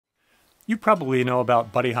You probably know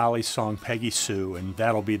about Buddy Holly's song Peggy Sue and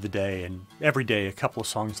That'll Be the Day, and every day a couple of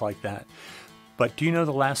songs like that. But do you know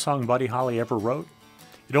the last song Buddy Holly ever wrote?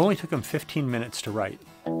 It only took him 15 minutes to write.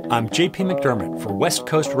 I'm J.P. McDermott for West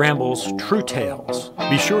Coast Rambles True Tales.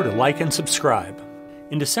 Be sure to like and subscribe.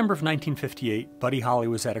 In December of 1958, Buddy Holly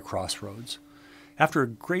was at a crossroads. After a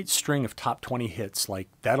great string of top 20 hits like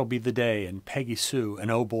That'll Be the Day and Peggy Sue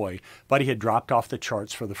and Oh Boy, Buddy had dropped off the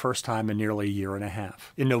charts for the first time in nearly a year and a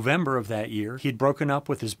half. In November of that year, he'd broken up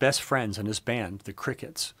with his best friends in his band, the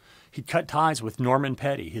Crickets. He'd cut ties with Norman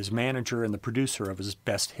Petty, his manager and the producer of his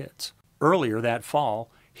best hits. Earlier that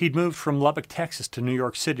fall, he'd moved from Lubbock, Texas to New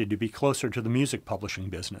York City to be closer to the music publishing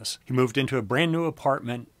business. He moved into a brand new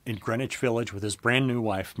apartment in Greenwich Village with his brand new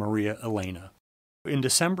wife, Maria Elena. In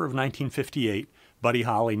December of 1958, Buddy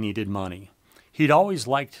Holly needed money. He'd always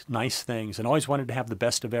liked nice things and always wanted to have the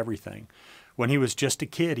best of everything. When he was just a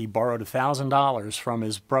kid, he borrowed $1,000 from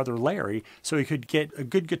his brother Larry so he could get a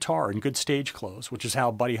good guitar and good stage clothes, which is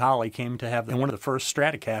how Buddy Holly came to have one of the first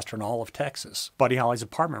Stratocaster in all of Texas. Buddy Holly's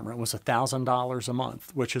apartment rent was $1,000 a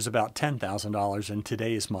month, which is about $10,000 in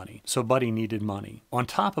today's money. So Buddy needed money. On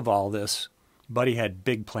top of all this, Buddy had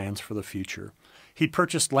big plans for the future. He'd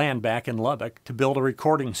purchased land back in Lubbock to build a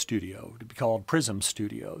recording studio to be called Prism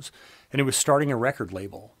Studios, and he was starting a record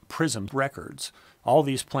label, Prism Records. All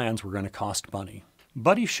these plans were going to cost money.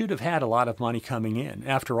 Buddy should have had a lot of money coming in.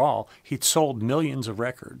 After all, he'd sold millions of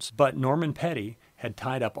records, but Norman Petty had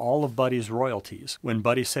tied up all of Buddy's royalties. When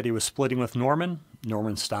Buddy said he was splitting with Norman,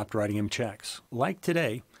 Norman stopped writing him checks. Like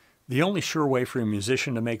today, the only sure way for a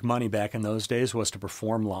musician to make money back in those days was to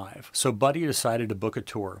perform live. So Buddy decided to book a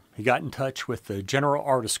tour. He got in touch with the General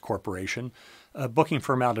Artists Corporation, a booking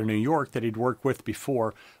firm out of New York that he'd worked with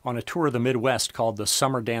before on a tour of the Midwest called the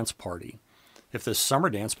Summer Dance Party. If the Summer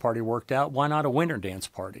Dance Party worked out, why not a Winter Dance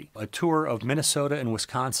Party? A tour of Minnesota and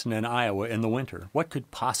Wisconsin and Iowa in the winter. What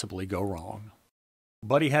could possibly go wrong?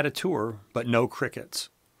 Buddy had a tour, but no Crickets.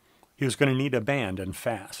 He was going to need a band, and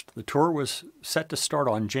fast. The tour was set to start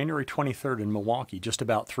on January 23rd in Milwaukee, just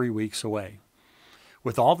about 3 weeks away.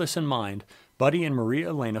 With all this in mind, Buddy and Maria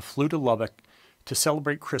Elena flew to Lubbock to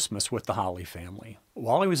celebrate Christmas with the Holly family.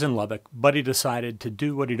 While he was in Lubbock, Buddy decided to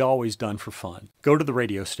do what he'd always done for fun. Go to the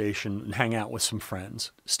radio station and hang out with some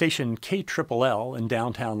friends. Station KLLL in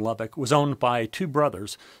downtown Lubbock was owned by two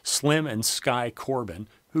brothers, Slim and Sky Corbin,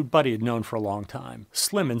 who Buddy had known for a long time.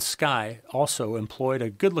 Slim and Sky also employed a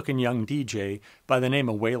good-looking young DJ by the name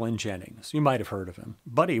of Waylon Jennings. You might have heard of him.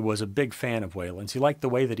 Buddy was a big fan of Waylon's. He liked the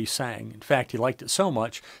way that he sang. In fact, he liked it so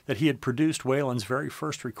much that he had produced Waylon's very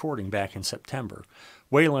first recording back in September.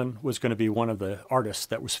 Waylon was going to be one of the artists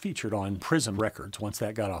that was featured on Prism Records once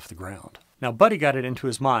that got off the ground. Now, Buddy got it into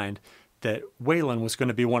his mind that Waylon was going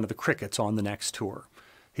to be one of the Crickets on the next tour.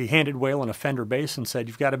 He handed Waylon a Fender bass and said,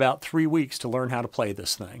 "You've got about 3 weeks to learn how to play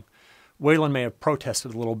this thing." Waylon may have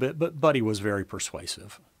protested a little bit, but Buddy was very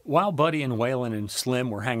persuasive. While Buddy and Waylon and Slim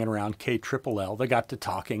were hanging around KLLL, they got to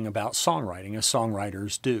talking about songwriting, as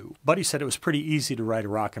songwriters do. Buddy said it was pretty easy to write a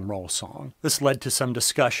rock and roll song. This led to some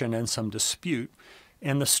discussion and some dispute,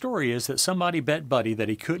 and the story is that somebody bet Buddy that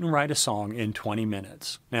he couldn't write a song in 20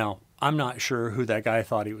 minutes. Now, I'm not sure who that guy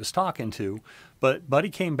thought he was talking to, but Buddy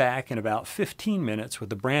came back in about 15 minutes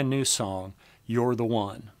with a brand new song, You're the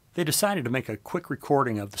One. They decided to make a quick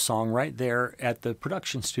recording of the song right there at the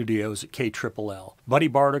production studios at KLLL. Buddy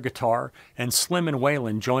borrowed a guitar, and Slim and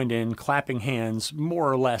Waylon joined in, clapping hands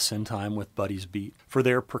more or less in time with Buddy's beat. For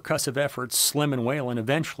their percussive efforts, Slim and Waylon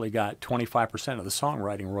eventually got 25% of the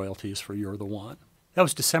songwriting royalties for You're the One. That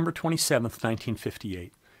was December 27th,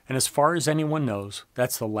 1958. And as far as anyone knows,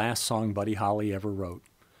 that's the last song Buddy Holly ever wrote.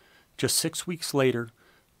 Just 6 weeks later,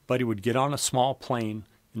 Buddy would get on a small plane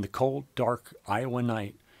in the cold, dark Iowa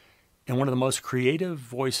night, and one of the most creative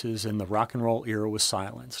voices in the rock and roll era was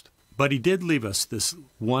silenced. But he did leave us this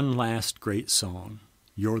one last great song,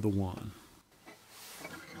 You're the One.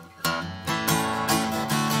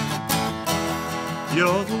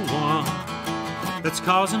 You're the one that's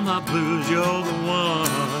causing my blues. You're the one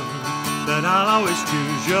that I'll always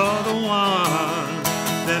choose. You're the one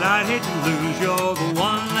that I'd hate to lose. You're the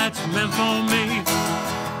one that's meant for me.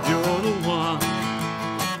 You're the one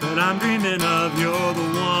that I'm dreaming of. You're the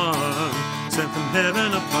one sent from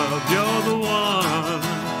heaven above. You're the one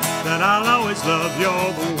that I'll always love.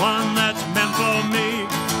 You're the one that's meant for me.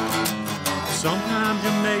 Sometimes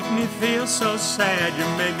you make me feel so sad. You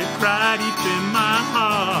make me cry deep in my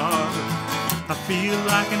heart. I feel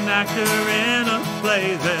like an actor in a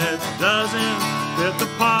play that doesn't fit the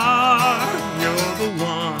part. You're the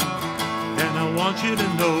one, and I want you to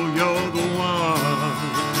know you're the one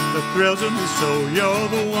that thrills me so. You're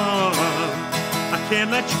the one I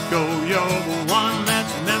can't let you go, you're the one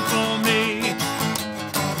that's meant for me.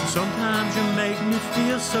 Sometimes you make me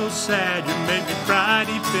feel so sad, you make me cry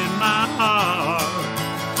deep in my heart.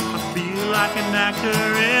 I feel like an actor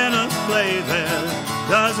in a play that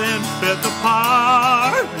doesn't fit the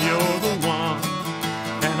part. You're the one,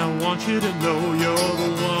 and I want you to know you're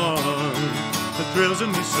the one that thrills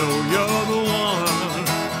me so. You're the one,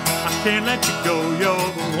 I can't let you go.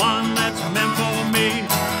 You're the one that's meant for me.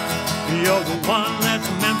 You're the one that's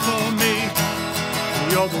meant for me.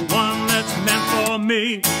 You're the one that's meant for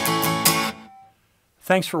me.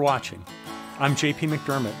 Thanks for watching. I'm J.P.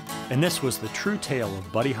 McDermott, and this was the true tale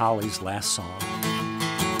of Buddy Holly's last song.